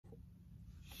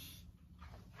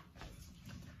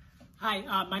Hi,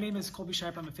 my name is Colby.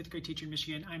 I'm a fifth grade teacher in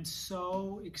Michigan. I'm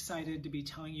so excited to be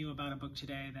telling you about a book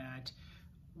today that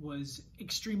was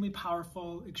extremely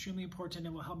powerful, extremely important,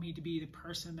 and will help me to be the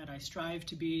person that I strive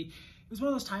to be. It was one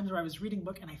of those times where I was reading a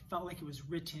book and I felt like it was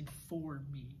written for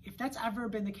me. If that's ever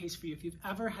been the case for you, if you've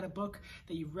ever had a book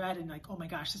that you read and like, oh my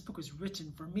gosh, this book was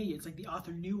written for me. It's like the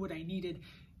author knew what I needed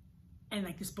and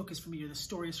like this book is for me or the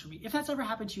story is for me. If that's ever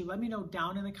happened to you, let me know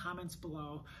down in the comments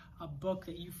below a book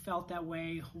that you felt that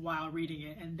way while reading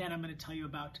it, and then I'm going to tell you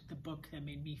about the book that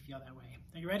made me feel that way.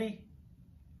 Are you ready?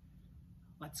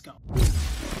 Let's go.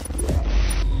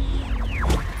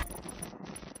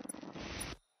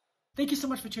 Thank you so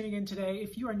much for tuning in today.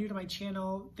 If you are new to my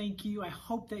channel, thank you. I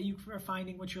hope that you are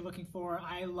finding what you're looking for.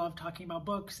 I love talking about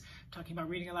books, talking about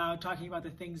reading aloud, talking about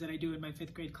the things that I do in my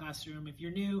fifth grade classroom. If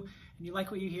you're new and you like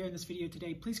what you hear in this video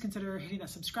today, please consider hitting that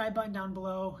subscribe button down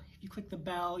below. If you click the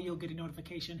bell, you'll get a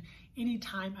notification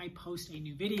anytime I post a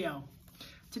new video.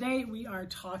 Today we are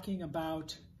talking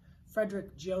about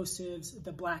Frederick Joseph's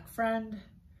The Black Friend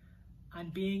on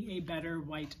being a better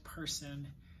white person.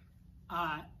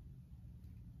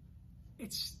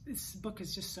 This book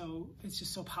is just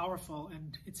so powerful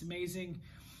and it's amazing,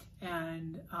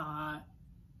 and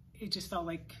it just felt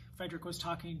like Frederick was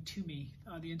talking to me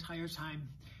the entire time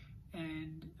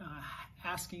and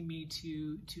asking me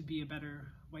to be a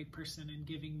better white person and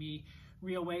giving me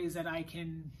real ways that I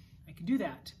can do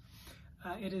that.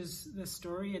 It is the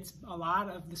story, it's a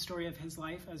lot of the story of his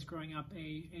life as growing up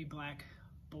a black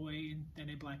boy and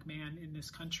then a black man in this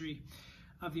country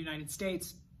of the United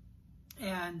States.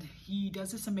 And he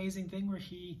does this amazing thing where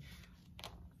he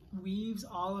weaves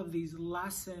all of these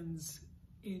lessons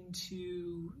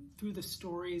through the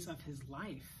stories of his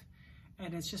life.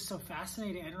 And it's just so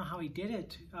fascinating. I don't know how he did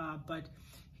it, but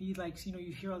he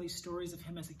you hear all these stories of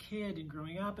him as a kid and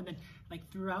growing up. And then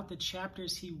like throughout the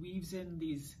chapters, he weaves in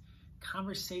these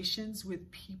conversations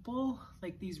with people,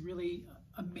 like these really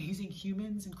amazing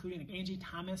humans, including like Angie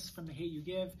Thomas from The Hate U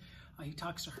Give. He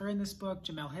talks to her in this book.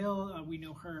 Jamel Hill, we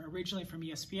know her originally from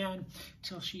ESPN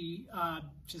till she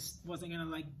just wasn't gonna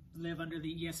like live under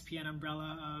the ESPN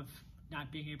umbrella of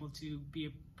not being able to be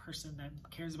a person that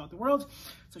cares about the world.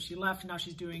 So she left and now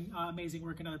she's doing amazing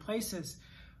work in other places.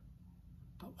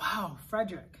 But wow,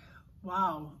 Frederick,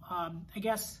 wow. I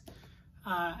guess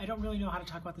I don't really know how to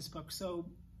talk about this book. So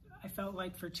I felt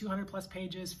like for 200 plus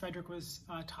pages, Frederick was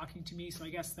talking to me. So I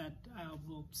guess that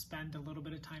we'll spend a little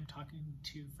bit of time talking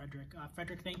to Frederick.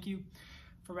 Frederick, thank you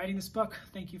for writing this book.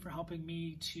 Thank you for helping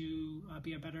me to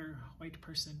be a better white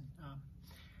person.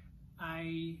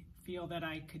 I feel that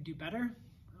I could do better.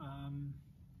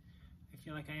 I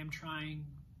feel like I am trying,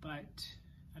 but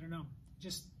I don't know.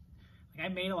 Just like I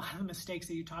made a lot of the mistakes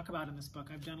that you talk about in this book.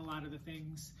 I've done a lot of the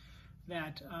things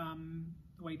that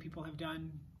white people have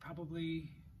done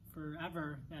probably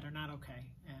forever that are not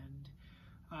okay, and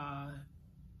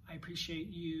I appreciate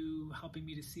you helping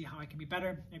me to see how I can be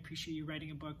better. I appreciate you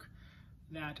writing a book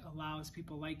that allows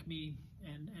people like me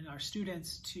and our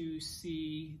students to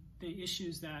see the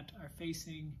issues that are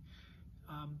facing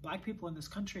black people in this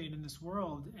country and in this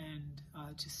world,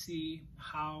 and to see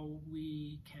how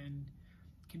we can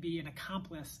be an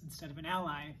accomplice instead of an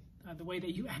ally. The way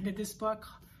that you ended this book,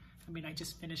 I mean, I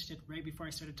just finished it right before I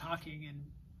started talking, and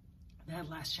that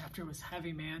last chapter was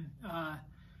heavy, man.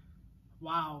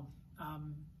 Wow.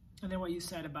 And then what you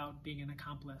said about being an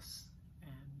accomplice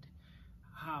and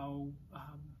how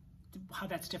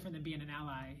that's different than being an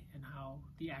ally, and how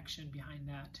the action behind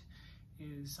that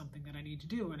is something that I need to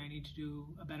do, and I need to do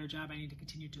a better job. I need to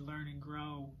continue to learn and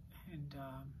grow. And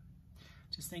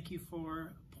just thank you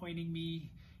for pointing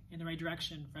me in the right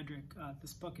direction, Frederick.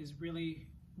 This book is really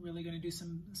going to do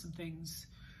some things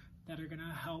that are going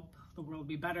to help the world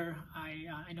be better.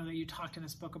 I know that you talked in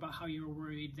this book about how you were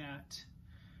worried that,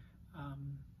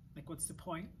 like, what's the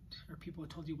point? Or people have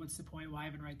told you, what's the point? Why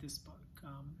haven't I write this book?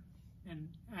 And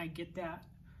I get that.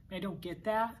 I don't get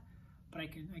that, but I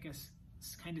can, I guess,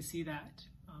 kind of see that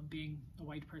being a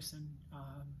white person.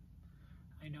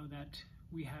 I know that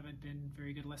we haven't been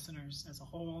very good listeners as a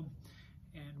whole,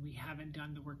 and we haven't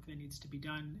done the work that needs to be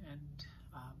done, and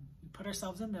we put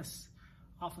ourselves in this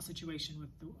awful situation with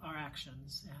our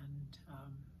actions. And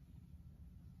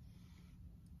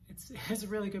it's a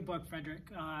really good book,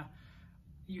 Frederick.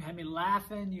 You had me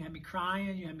laughing, you had me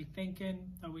crying, you had me thinking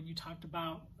when you talked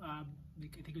about, I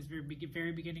think it was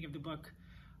very beginning of the book,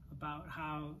 about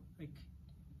how like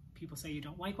people say you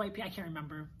don't like white people. I can't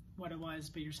remember what it was,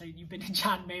 but you're saying you've been to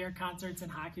John Mayer concerts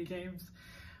and hockey games,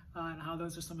 and how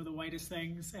those are some of the whitest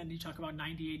things. And you talk about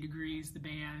 98 Degrees, the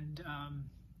band,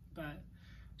 but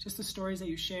just the stories that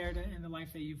you shared and the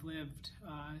life that you've lived,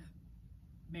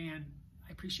 man,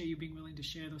 I appreciate you being willing to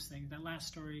share those things. That last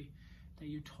story that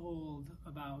you told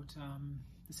about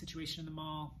the situation in the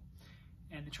mall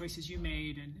and the choices you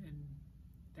made, and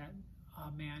that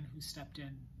man who stepped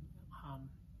in.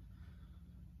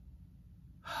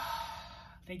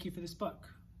 Thank you for this book.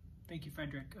 Thank you,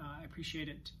 Frederick. I appreciate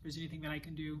it. If there's anything that I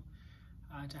can do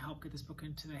to help get this book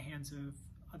into the hands of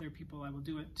other people, I will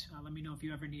do it. Let me know if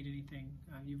you ever need anything.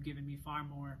 You've given me far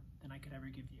more than I could ever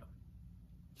give you.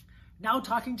 Now,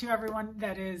 talking to anyone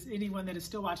that is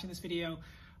still watching this video,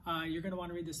 you're going to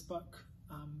want to read this book.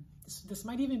 This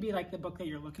might even be like the book that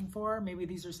you're looking for. Maybe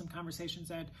these are some conversations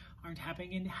that aren't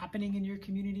happening in your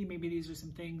community. Maybe these are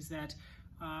some things that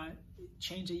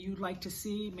change that you'd like to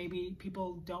see. Maybe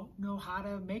people don't know how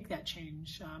to make that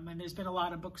change. And there's been a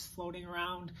lot of books floating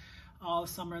around all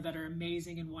summer that are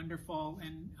amazing and wonderful.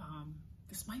 And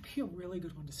this might be a really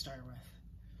good one to start with.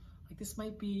 Like, this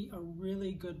might be a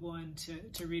really good one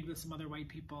to read with some other white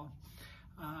people.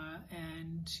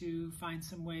 And to find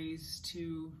some ways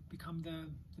to become the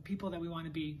people that we want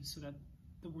to be, so that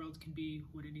the world can be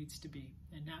what it needs to be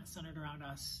and not centered around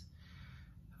us.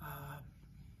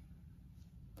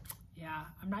 Yeah,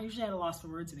 I'm not usually at a loss for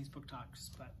words in these book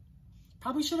talks, but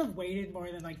probably should have waited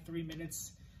more than like 3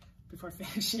 minutes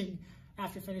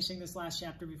after finishing this last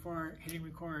chapter before hitting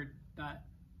record. But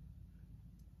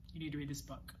you need to read this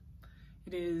book.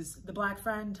 It is The Black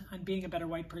Friend on Being a Better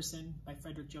White Person by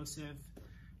Frederick Joseph.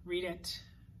 Read it.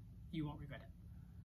 You won't regret it.